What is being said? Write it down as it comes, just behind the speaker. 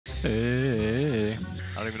Hey. I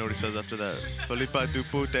don't even know what he says after that. Felipa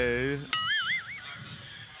Dupute.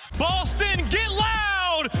 Boston, get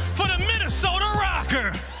loud for the Minnesota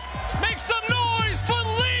ROKKR. Make some noise for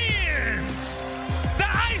Liens. The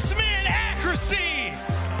Iceman accuracy.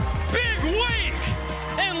 Big wake.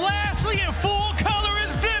 And lastly, in full color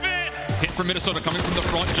is Vivid. Hit from Minnesota coming from the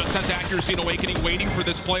front, just has accuracy and awakening, waiting for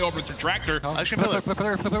this play over the tractor. Ice cream pillar.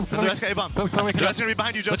 The rest got A-bomb. The rest gonna be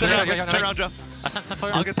behind you, Joe. Turn around, Joe.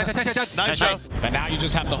 I'll get that. Nice, Joe. But now you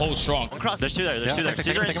just have to hold strong. One cross. There's two there. There's two there.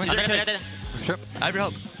 Caesar, I have your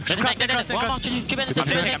help.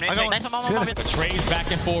 Betrays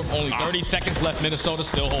back and forth. Only 30 seconds left. Minnesota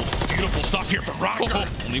still holds. Beautiful stuff here from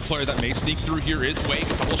ROKKR. Only player that may sneak through here is Wake.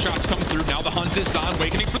 A couple shots come through. Now the hunt is on.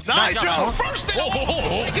 Awakening. Nice, Joe. First and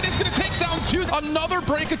Awakening's going to take down two. Another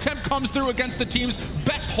break attempt comes through against the team's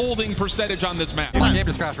best holding percentage on this map. My game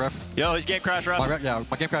just crashed, ref. Yo, his game crashed, ref.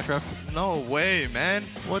 My game crashed, ref. No way, man.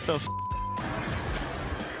 What the f?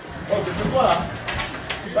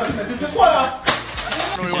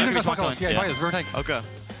 Okay.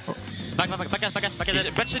 Back us.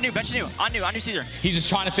 Bench the new. On new, Caesar. He's just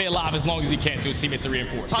trying to stay alive as long as he can to his teammates to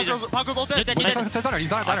reinforce. Paco's all dead. He's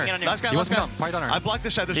not done. Last guy. I blocked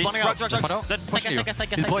this shot. They're spawning out. That's play they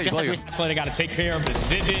got to take care of is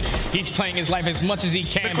Vivid. He's playing his life as much as he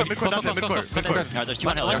can. There's two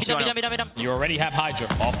on hill. You already have Hydra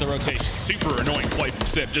off the rotation. Super annoying play from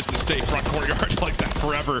Sip just to stay front courtyard like that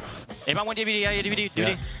forever. A-bomb one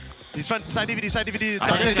DVD. He's front side DVD.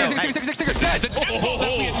 The tempo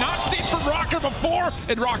that we had not seen from ROKKR before,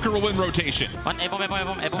 and ROKKR will win rotation. Little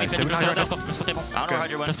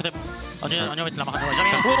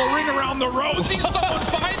ring around the road. See someone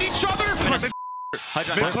find each other.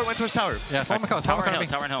 Midcourt went towards tower. Yeah, someone comes. Tower and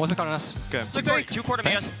hill. What's on us? Okay. Two quarter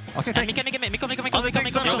me. On the tank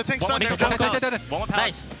stun. One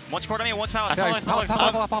palace. One's quarter me, one's palace. I'm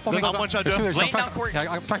one shot, Joe. Laying down court. Yeah,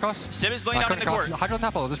 I'm trying cross. Sim is laying down in the court. Hydro and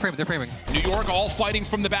Apple, they're framing. New York all fighting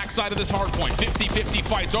from the backside of this hard point. 50-50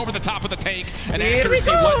 fights over the top of the tank, and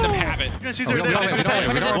accuracy letting them have it.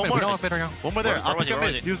 One more there.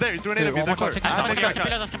 He was there. He threw an enemy. Midcourt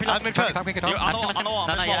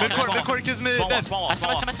gives me dead. Ice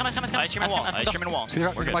cream and wall.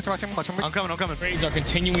 I'm coming. Trades are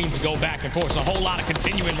continuing to go back and forth. A whole lot of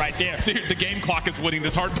continuing right there. Dude, the game clock is winning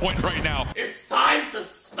this hard point right now. It's time to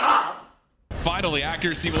stop. Finally,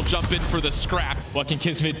 accuracy will jump in for the scrap. What can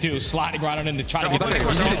Kismet do? Sliding right on in to try to get Back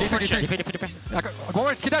river. Oh, man. He's gonna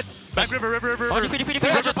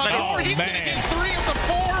get 3 of the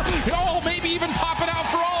 4. Oh, maybe even pop it out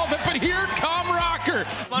for all of it. But here come ROKKR.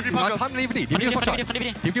 Laundry Paco. He's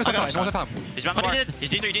around the bar. He's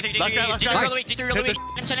D3. D3 really weak.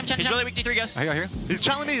 He's really weak, D3 guys. Here. He's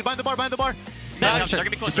challenging me. Behind the bar. They're gonna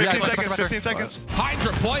be close. 15 seconds.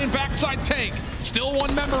 Hydra playing backside tank. Still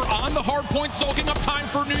one member on the hard point, soaking up time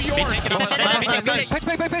for New York. Pitch. I hit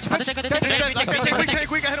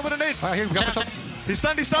him with a nade. He's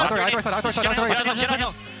stunned.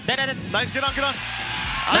 Nice, get on.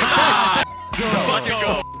 Let's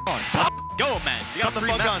Go, man. You got the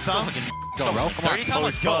fuck on, Tom. Go, bro. 30 times,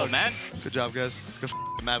 let's go, man. Good job, guys. Good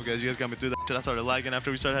map, guys. You guys got me through that shit. I started lagging after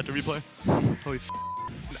we had to replay. Holy f.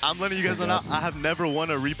 I'm letting you guys know now, I have never won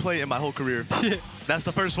a replay in my whole career. That's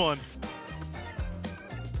the first one.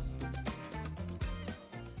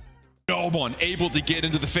 No one able to get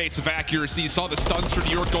into the face of accuracy. Saw the stuns for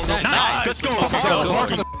New York going over. Nice. Let's go.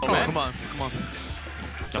 Come on.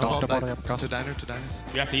 To diner.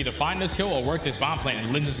 You have to either find this kill or work this bomb plan,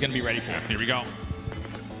 and Linz is going to be ready for it. Here we go.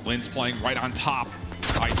 Linz playing right on top.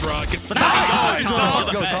 Hydra. You're the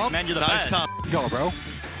best, man. You're the best. Go, bro.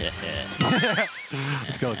 Yeah.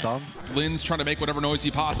 Let's go, Tom. Lynn's trying to make whatever noise he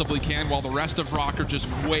possibly can while the rest of ROKKR just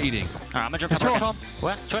waiting. Alright, I'm gonna jump top.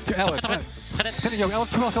 What? Okay.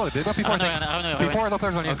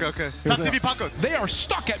 Top TV Paco. They are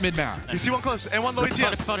stuck at mid-map. You see one close and one low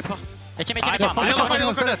ATM.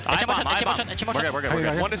 We're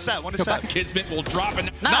good. One is set. Kismet will drop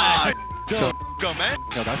it. Nice. Go, man.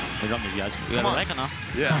 Yo, guys. We're done these guys. Come on.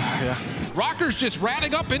 Yeah. ROKKR's just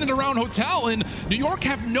ratting up in and around Hotel, and New York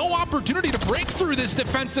have no opportunity to break through this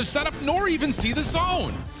defensive setup, nor even see the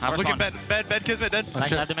zone. Look at bed, Kismet, dead.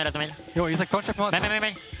 Nice, I have to mid. Yo, he's like, don't chip once. Mid. I'm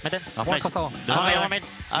looking front.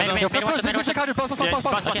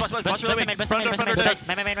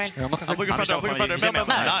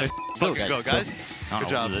 Nice. Fucking go, guys. Good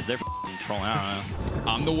job. They're trolling. I don't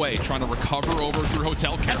know. On the way, trying to recover over through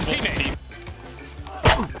Hotel. Careful.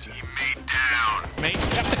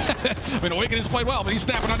 I mean, Awakening's played well, but he's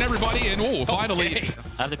snapping on everybody, and finally.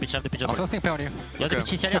 I have the pitch, I'm still seeing on you. You have the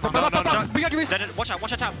pitch, CDL. No. We got you, Reese. Watch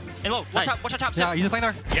out top. And low, watch out top. Yeah, he's just laying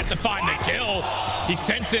there. He has to find the kill. He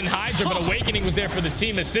sent in Hydra, but Awakening was there for the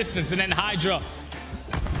team assistance, and then Hydra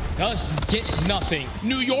does get nothing.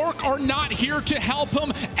 New York are not here to help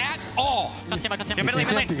him at all. I can see him. You're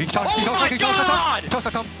middle lane. Oh my god!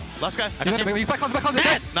 Last guy. He's back on,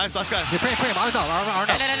 dead. Nice, last guy. You're praying. I don't know.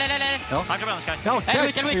 I'm jumping on this guy. No,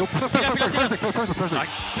 Can we? Perfect.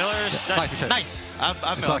 Pillars. Nice.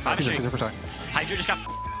 I've Super. Hydra just got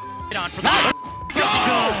on for the. Go!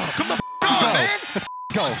 Come the on, man!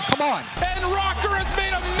 Go. Come on. And ROKKR has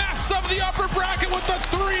made a mess of the upper bracket with the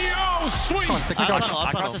 3-0 sweep. I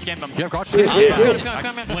cross the scan them. Yeah, gotcha.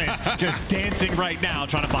 Lins just dancing right now,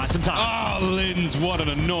 trying to buy some time. Oh, Lins, what an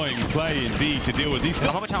annoying play indeed to deal with these.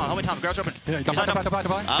 Hold me time. Girls open. Yeah,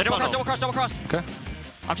 double cross. Okay.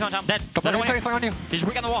 I'm trying Tom. Dead. On you. He's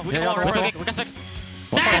weak on the wall. We got stuck.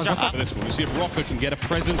 For this one, we'll see if ROKKR can get a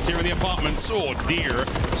presence here in the apartments. Oh dear.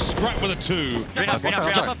 Scrap with a 2. Green up.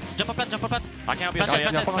 Jump up. I can't help you.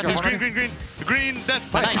 Green. The green, dead.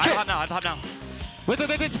 I have to hop now. Wait. Could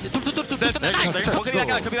be that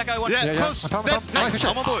guy. One. Yeah, close. Dead. Nice.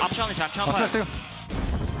 I'm on board. I'm trying this.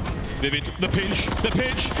 Vivid, the pinch.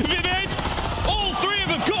 Vivid! All 3 of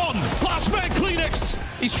them gone! Last man, Kleenex!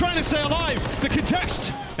 He's trying to stay alive. The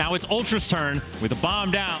contest. Now it's Ultra's turn with a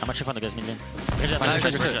bomb down. I'm actually fun to guys, million.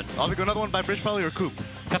 I'll go another one by bridge probably or Coop.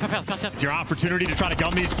 It's your opportunity to try to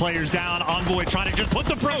gun these players down. Envoy trying to just put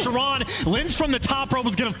the pressure on. Lynch from the top rope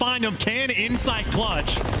is going to find him. Can inside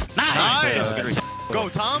clutch. Nice. Go,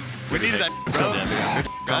 Tom. We needed that, bro.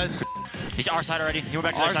 Guys. He's our side already. He went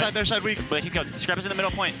back to our side, their side weak. But he killed. Scrap is in the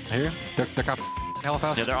middle point. Here. They're cop. Hella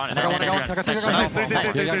fast. Yeah, they're on it. I'm trying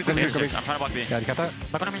to block B. Yeah, you got that?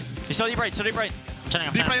 Back on me. He's still deep right. Deep right in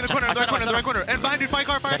the corner. And behind you, fire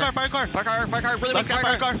car. Fire car. Really last guy,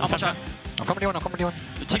 fire car. I'll flash out. I'm coming to you.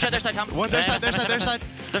 Team side, their side, Tom. One, their side. That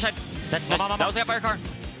was that fire car.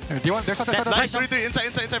 Do you want their side? Nice, 3-3.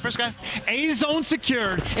 Inside, first guy. A zone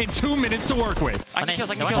secured in 2 minutes to work with. I can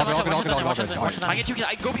kills. I get 2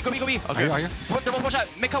 kills. Go B. Okay. Are you? They're both one shot.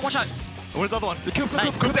 Make cut one shot. Where's the other one? Coop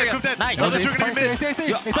dead. Nice. Those are 2 gonna be mid. Stay.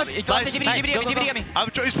 DVD at me.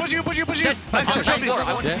 He's pushing you. Nice. I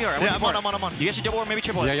want to be here. Yeah, I'm on. You guys should double or maybe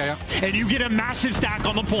triple it. Yeah. And you get a massive stack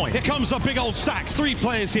on the point. Here comes a big old stack. 3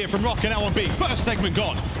 players here from ROKKR now on B. First segment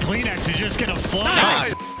gone. Kleenex is just going to fly.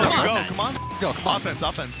 Nice. Come on.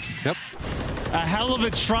 Offense. Yep. A hell of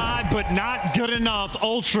a try, but not good enough.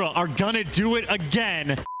 Ultra are going to do it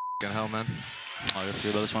again. Hell, man. Oh, you're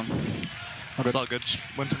feel about this one. It's all good.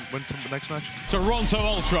 Went to the next match. Toronto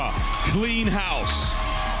Ultra. Clean house.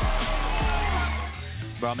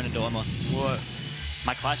 Bro, I'm in a dilemma. What?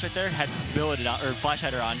 My class right there had billeted on, or flash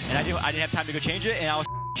header on, and I didn't have time to go change it, and I was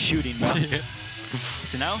shooting, bro.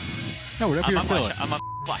 So now, whatever you're feeling. I'm a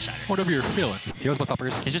flash header. Whatever you're feeling. He was bust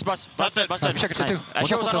uppers. He's just busted. Check it too. I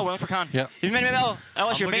sure was on the for con. Yeah. You made me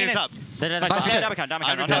LS, you're main top. There's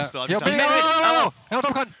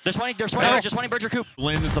 20 Berger Coop.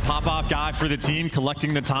 Lynn is the pop-off guy for the team,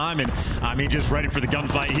 collecting the time, and I mean, just ready for the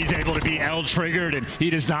gunfight. He's able to be L-triggered, and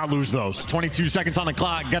he does not lose those. 22 seconds on the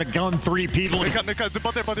clock. Got to gun 3 people. Both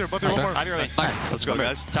here. One more. I'll be ready. Nice. Let's go,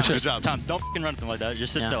 guys. Good job. Tom, don't f***ing run with him like that.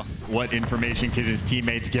 Just sit still. What information can his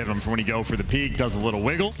teammates give him for when he go for the peak? Does a little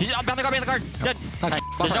wiggle. He's behind the guard. Dead.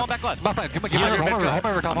 There's no one back left. Give me home over. You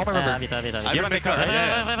have a cut.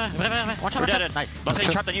 Watch out. We're dead. Nice. Looks like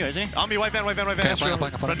he trapped on you, isn't he? On me, white van. Run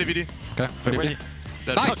DVD. Okay.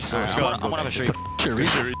 Nice. Let's go. I want to have a streak.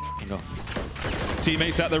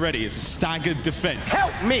 Teammates at the ready. It's a staggered defense.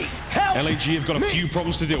 Help me! LAG have got a few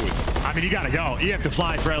problems to deal with. I mean, you got to go. You have to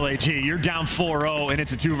fly for LAG. You're down 4-0, and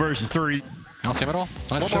it's a 2 versus 3. I don't see him at all.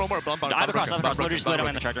 One more. I have a cross. Literally just laid him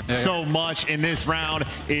in the tractor. So much in this round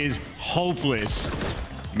is hopeless.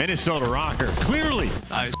 Minnesota ROKKR, clearly.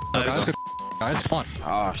 Nice. Guys, come on.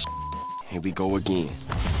 Oh, here we go again.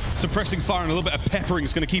 Suppressing fire and a little bit of peppering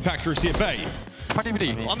is going to keep accuracy at bay.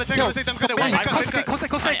 DVD. On the tank, them good. Close.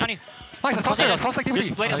 Nice, South Lake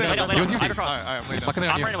DVD.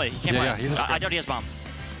 I'm right away. He can't buy. I doubt he has bomb.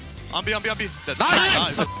 On B.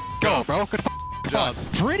 Nice. Go, bro. Good job.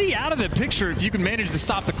 Pretty out of the picture if you can manage to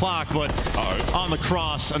stop the clock, but on the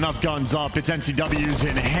cross, enough guns up. It's NCW's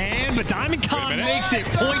in hand, but Diamond Con makes it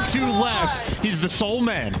 0.2 left. He's the sole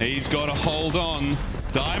man. He's got to hold on.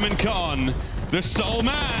 Diamond Con, the sole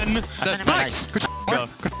man. Nice.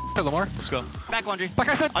 Good Lamar. Let's go. Back laundry. Back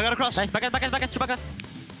I said. I got a cross. Nice. Back us.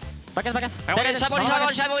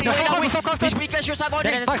 He's weak. Your side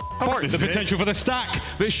laundry. The potential for the stack.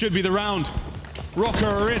 This should be the round. ROKKR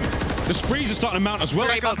are in. The sprees are starting to mount as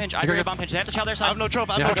well. I agree with bomb pinch. They have to child their I side. have no trope.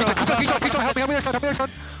 I Yeah, have no trope. help me there, help me there.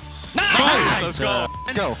 Nice. Let's go.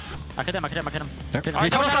 Go. I hit him.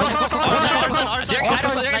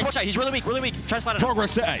 He's really weak. Try to slide it.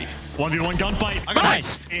 Progress to A. 1v1 gunfight.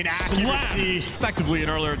 Nice. Inaccuracy. Effectively an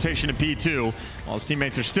early rotation in P2, while his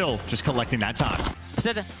teammates are still just collecting that time.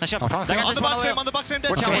 Nice shot. On the box fame,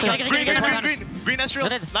 dead. Green Estriel.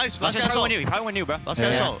 Nice. Last guy saw. He probably went new, bro. Last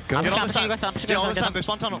guy saw. Get all this time. Get all this time. They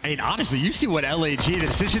spawn tunnel. And honestly, you see what LAG, the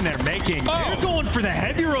decision they're making. They're going for the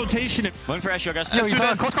heavy rotation. Going for Astro, guys. Yo, he's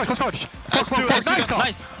close charge.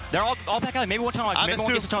 Nice. They're all back alley. Maybe one tunnel. Maybe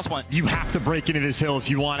one gets a tunnel spawn. You have to break into this hill if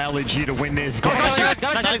you want LAG to win this game.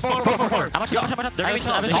 Nice. Four. How much? They're going to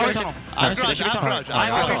tunnel. I'm garage.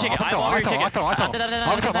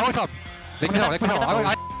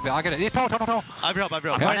 I get it. Tunnel. I've help. You have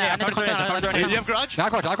garage? I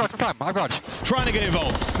got time. I got. Trying to get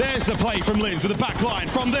involved. There's the play from Linz to the back line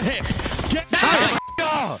from the hip.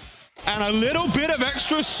 And a little bit of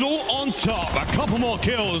extra salt on top. A couple more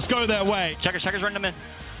kills go their way. Checkers running them in.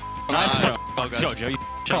 Nice. Let's go, Joe.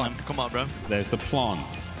 Come on, bro. There's the plan.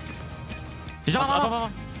 He's up.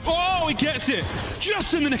 Oh, he gets it.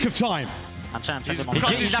 Just in the nick of time. I'm trying. He's not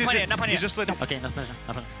playing it. He just slid. Okay, not playing.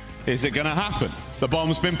 Is it going to happen? The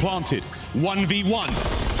bomb's been planted. 1v1.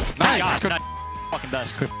 Nice. Fucking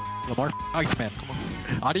best. Lamar. Iceman. Come on.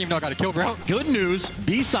 I didn't even know I got a kill, bro. Good news,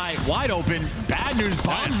 B side wide open. Bad news,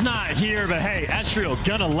 bomb's not here, but hey, Estriel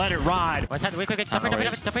gonna let it ride. What's that? Wait, quick. Top it.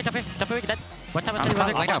 What's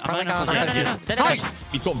that? Nice.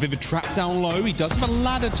 He's got Vivid trapped down low. He does have a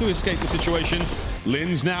ladder to escape the situation.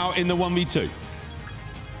 Linz now in the 1v2.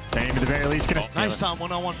 Fame at the very least gonna Nice time,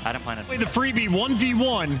 one-on-one. I didn't plan it. play the freebie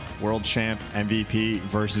 1v1. World champ MVP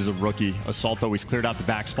versus a rookie. Assault though, he's cleared out the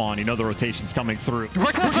back spawn. You know the rotation's coming through.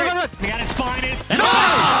 Right. He got his finest.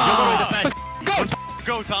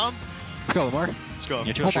 Go, Tom. Let's go, Lamar. Let's go.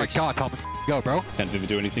 Oh my God, Tom. Let's go, bro. Can't Vivid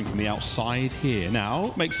do anything from the outside here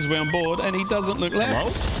now. Makes his way on board, and he doesn't look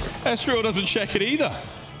left. Estriel doesn't check it either.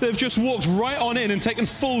 They've just walked right on in and taken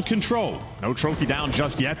full control. No trophy down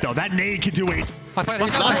just yet, though. That nade could do it. Last guy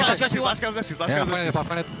was Estes. I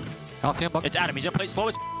don't see him. It's Adam. He's gonna play slow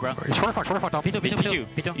as bro. Short front, Tom. P2.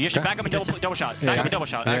 You should back up and double shot.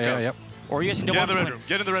 Yeah. Or you guys can do Get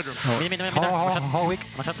in the red room. Whole week.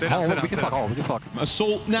 We can fuck.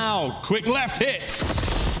 Assault now. Quick left hit.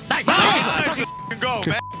 Nice. Go,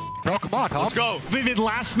 man. Bro, come on, Tom. Let's go. Vivid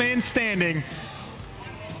last man standing.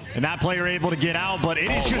 And that player able to get out, but it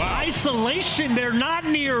is just isolation. They're not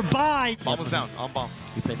nearby. Bomb was down. On bomb.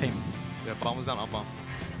 You play fame. Yeah, bomb was down. On bomb.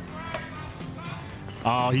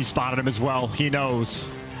 Oh, he spotted him as well. He knows.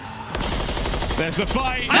 There's the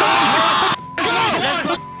fight.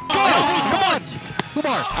 Come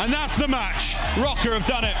on. And that's the match. ROKKR have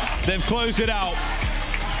done it. They've closed it out.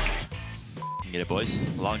 Get it, boys.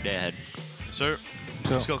 Long day ahead. Sir.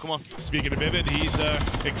 Let's go, come on. Speaking of Vivid, he's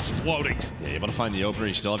exploding. Yeah, able to find the opener.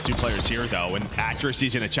 You still have two players here, though, and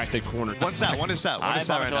accuracy's going to check the corner. One sat right now.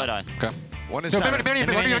 Okay. One is sat.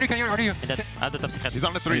 He's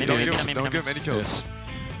on the 3. Don't give him any kills.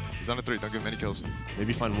 He's on the 3. Don't give him any kills.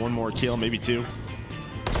 Maybe find one more kill, maybe two.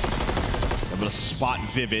 Able to spot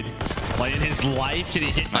Vivid. Playing his life. Can he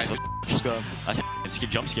hit? Nice. Let's go. Let's get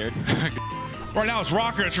jump scared. Right now, it's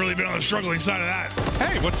ROKKR that's really been on the struggling side of that.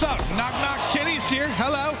 Hey, what's up? Knock, knock. Kenny's here.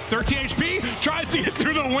 Hello. 13 HP. Tries to get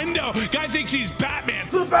through the window. Guy thinks he's Batman.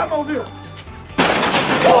 20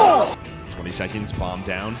 seconds. Bomb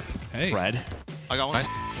down. Hey. Fred. I got one.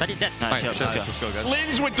 Nice. Let's go, guys.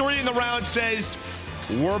 Linz with 3 in the round says,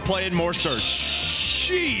 we're playing more search.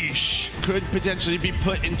 Sheesh. Could potentially be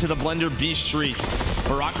put into the blender B Street.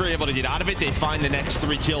 But ROKKR able to get out of it. They find the next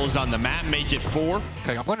 3 kills on the map, make it 4.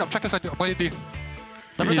 Okay, I'm going to check this out. What do you do?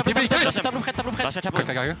 Okay, I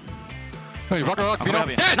got you. Hey, ROKKR,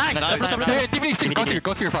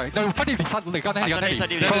 go to your fight. No,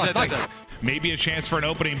 nice. Maybe a chance for an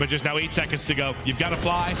opening, but just now 8 seconds to go. You've got to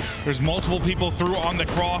fly. There's multiple people through on the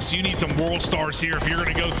cross. You need some world stars here if you're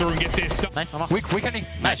going to go through and get this done. Nice, Weak, Kenny.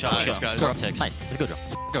 Nice, guys. Nice. Let's go, Joe.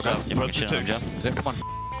 Go, guys. Yeah, Come on.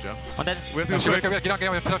 One dead. We have to go quick. Get on,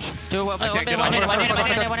 touch. I can't get on.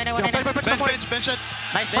 Bench it.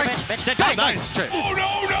 Nice. Oh,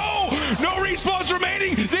 no! No respawns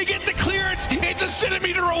remaining. They get the clearance. It's a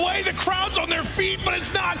centimeter away. The crowd's on their feet, but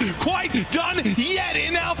it's not quite done yet.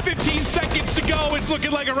 And now 15 seconds to go. It's looking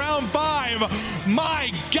like a round 5.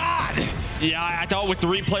 My God. Yeah, I thought with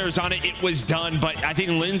 3 players on it, it was done. But I think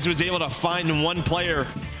Linz was able to find 1 player.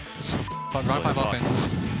 Round 5 offenses.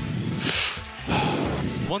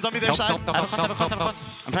 One's on me their side. I'm trying to come up.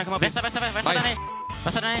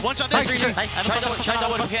 One shot. Nice. Try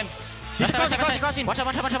double if you can. He's crossing. Watch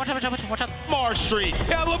out. Lamar Street.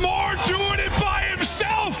 Yeah, Lamar doing it by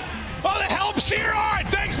himself. Oh, the help's here. All right,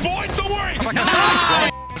 thanks, boys. Don't worry.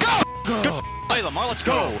 Good play, Lamar. Let's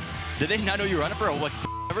go. Did they not know you were running for a what?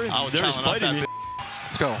 I was They're just fighting me.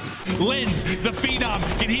 Let's go. Lins, the phenom.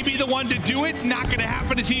 Can he be the one to do it? Not going to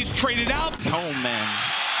happen as he's traded out. Oh, man.